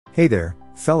Hey there,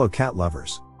 fellow cat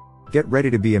lovers. Get ready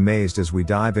to be amazed as we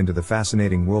dive into the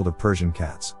fascinating world of Persian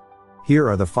cats. Here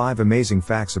are the 5 amazing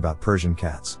facts about Persian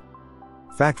cats.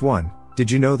 Fact 1. Did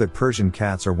you know that Persian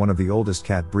cats are one of the oldest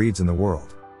cat breeds in the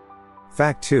world?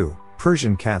 Fact 2.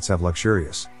 Persian cats have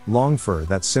luxurious, long fur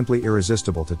that's simply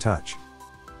irresistible to touch.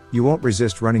 You won't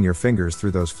resist running your fingers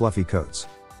through those fluffy coats.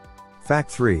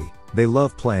 Fact 3. They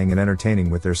love playing and entertaining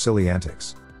with their silly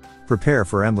antics. Prepare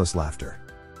for endless laughter.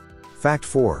 Fact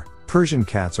 4. Persian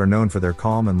cats are known for their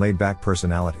calm and laid-back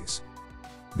personalities.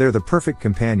 They're the perfect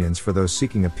companions for those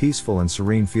seeking a peaceful and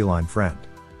serene feline friend.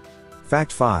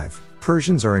 Fact 5.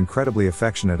 Persians are incredibly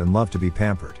affectionate and love to be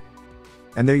pampered.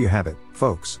 And there you have it,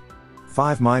 folks.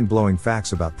 5 mind-blowing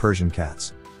facts about Persian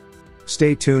cats.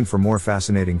 Stay tuned for more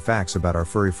fascinating facts about our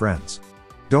furry friends.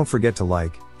 Don't forget to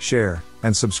like, share,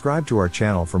 and subscribe to our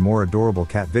channel for more adorable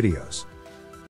cat videos.